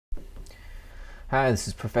Hi, this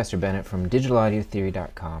is Professor Bennett from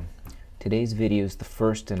digitalaudiotheory.com. Today's video is the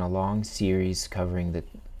first in a long series covering the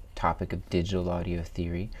topic of digital audio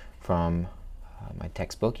theory from my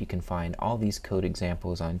textbook. You can find all these code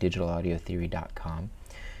examples on digitalaudiotheory.com.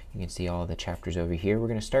 You can see all the chapters over here. We're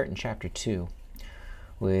going to start in Chapter 2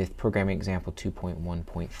 with Programming Example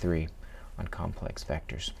 2.1.3 on complex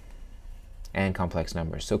vectors and complex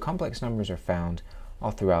numbers. So complex numbers are found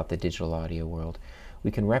all throughout the digital audio world. We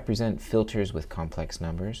can represent filters with complex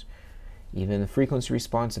numbers, even the frequency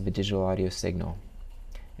response of a digital audio signal.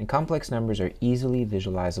 And complex numbers are easily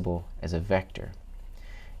visualizable as a vector.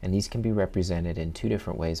 And these can be represented in two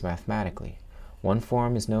different ways mathematically. One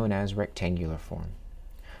form is known as rectangular form.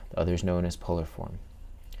 The other is known as polar form.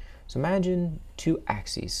 So imagine two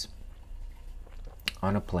axes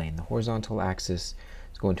on a plane. The horizontal axis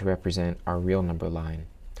is going to represent our real number line,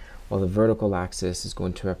 while the vertical axis is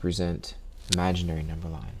going to represent imaginary number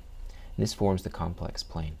line. And this forms the complex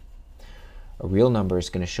plane. A real number is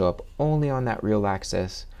going to show up only on that real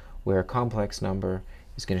axis, where a complex number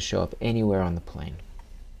is going to show up anywhere on the plane.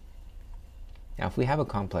 Now, if we have a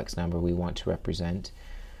complex number we want to represent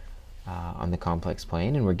on the complex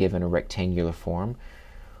plane, and we're given a rectangular form,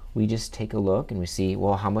 we just take a look and we see,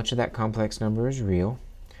 well, how much of that complex number is real,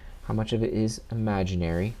 how much of it is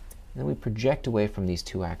imaginary, and then we project away from these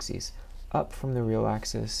two axes, up from the real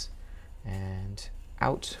axis and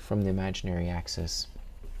out from the imaginary axis.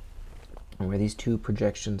 And where these two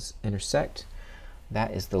projections intersect,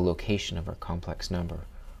 that is the location of our complex number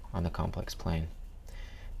on the complex plane.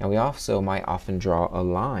 Now, we also might often draw a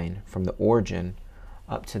line from the origin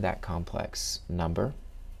up to that complex number,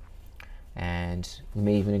 and we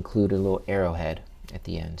may even include a little arrowhead at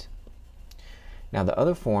the end. Now, the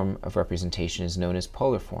other form of representation is known as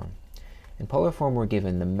polar form. In polar form, we're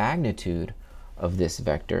given the magnitude of this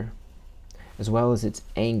vector as well as its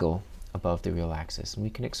angle above the real axis. And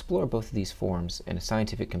we can explore both of these forms in a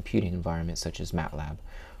scientific computing environment such as Matlab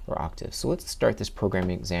or Octave. So let's start this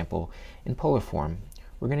programming example in polar form.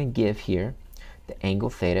 We're going to give here the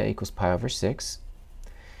angle theta equals pi over 6,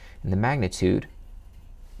 and the magnitude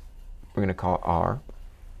we're going to call r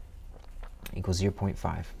equals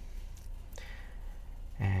 0.5.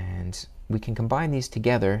 And we can combine these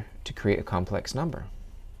together to create a complex number,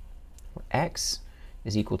 where x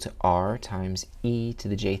is equal to r times e to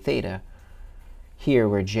the j theta, here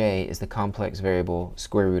where j is the complex variable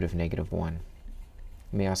square root of -1.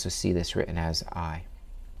 You may also see this written as I.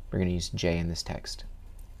 We're going to use j in this text.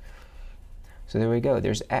 So there we go.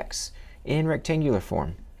 There's x in rectangular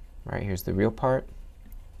form. Right, here's the real part,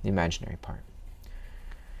 the imaginary part.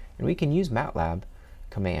 And we can use Matlab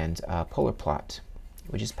command polar plot.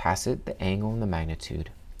 We just pass it the angle and the magnitude.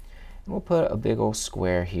 And we'll put a big old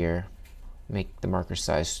square here, make the marker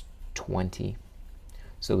size 20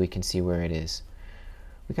 so we can see where it is.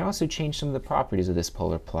 We can also change some of the properties of this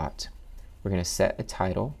polar plot. We're going to set a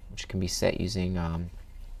title, which can be set using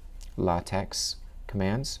LaTeX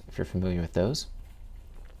commands, if you're familiar with those.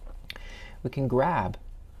 We can grab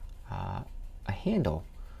a handle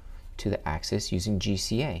to the axis using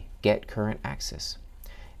GCA, get current axis.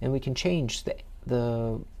 And we can change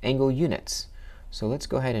the angle units. So let's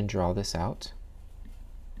go ahead and draw this out.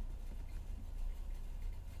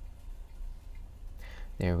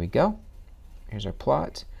 There we go. Here's our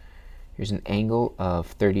plot. Here's an angle of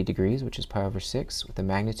 30 degrees, which is pi over 6. With the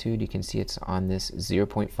magnitude, you can see it's on this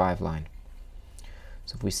 0.5 line.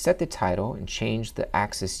 So if we set the title and change the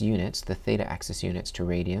axis units, the theta axis units, to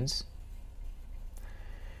radians,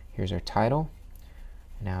 here's our title.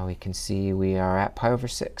 Now we can see we are at pi over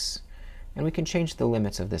 6. And we can change the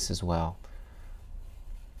limits of this as well.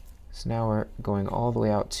 So now we're going all the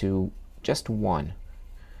way out to just 1.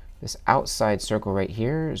 This outside circle right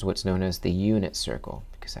here is what's known as the unit circle,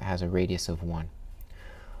 because it has a radius of 1.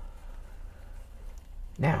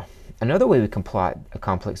 Now, another way we can plot a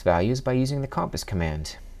complex value is by using the compass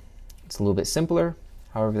command. It's a little bit simpler.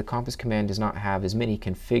 However, the compass command does not have as many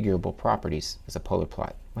configurable properties as a polar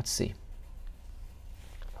plot. Let's see.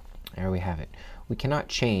 There we have it. We cannot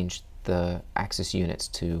change the axis units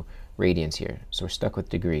to radians here, so we're stuck with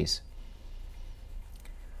degrees.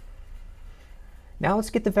 Now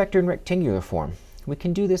let's get the vector in rectangular form. We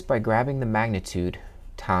can do this by grabbing the magnitude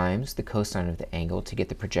times the cosine of the angle to get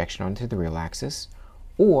the projection onto the real axis,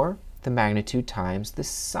 or the magnitude times the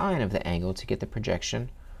sine of the angle to get the projection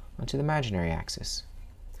onto the imaginary axis.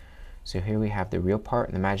 So here we have the real part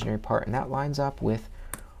and the imaginary part, and that lines up with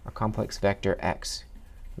our complex vector x.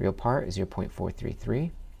 Real part is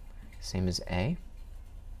 0.433, same as A.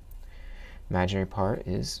 Imaginary part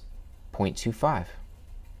is 0.25.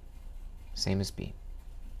 Same as B.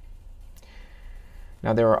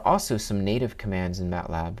 Now there are also some native commands in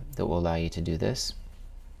Matlab that will allow you to do this.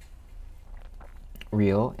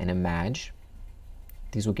 Real and imag.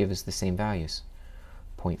 These will give us the same values.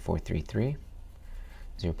 0.433,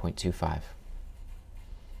 0.25.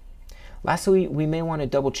 Lastly, we may want to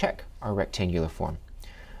double check our rectangular form.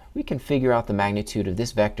 We can figure out the magnitude of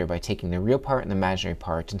this vector by taking the real part and the imaginary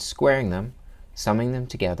part and squaring them, summing them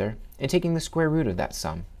together, and taking the square root of that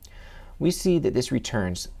sum. We see that this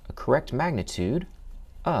returns a correct magnitude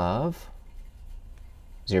of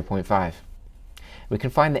 0.5. We can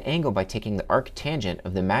find the angle by taking the arctangent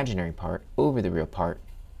of the imaginary part over the real part.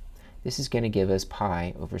 This is going to give us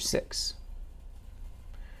pi over 6.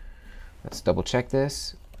 Let's double check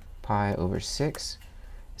this. Pi over 6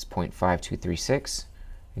 is 0.5236,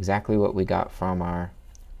 exactly what we got from our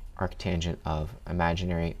arctangent of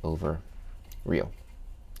imaginary over real.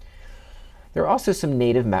 There are also some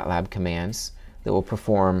native Matlab commands that will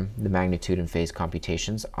perform the magnitude and phase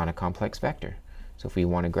computations on a complex vector. So if we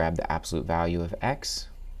want to grab the absolute value of x,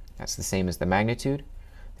 that's the same as the magnitude.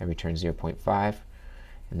 That returns 0.5,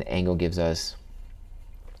 and the angle gives us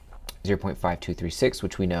 0.5236,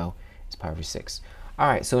 which we know is pi over 6. All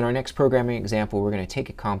right, so in our next programming example, we're going to take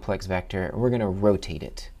a complex vector and we're going to rotate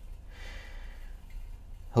it.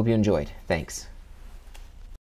 Hope you enjoyed. Thanks.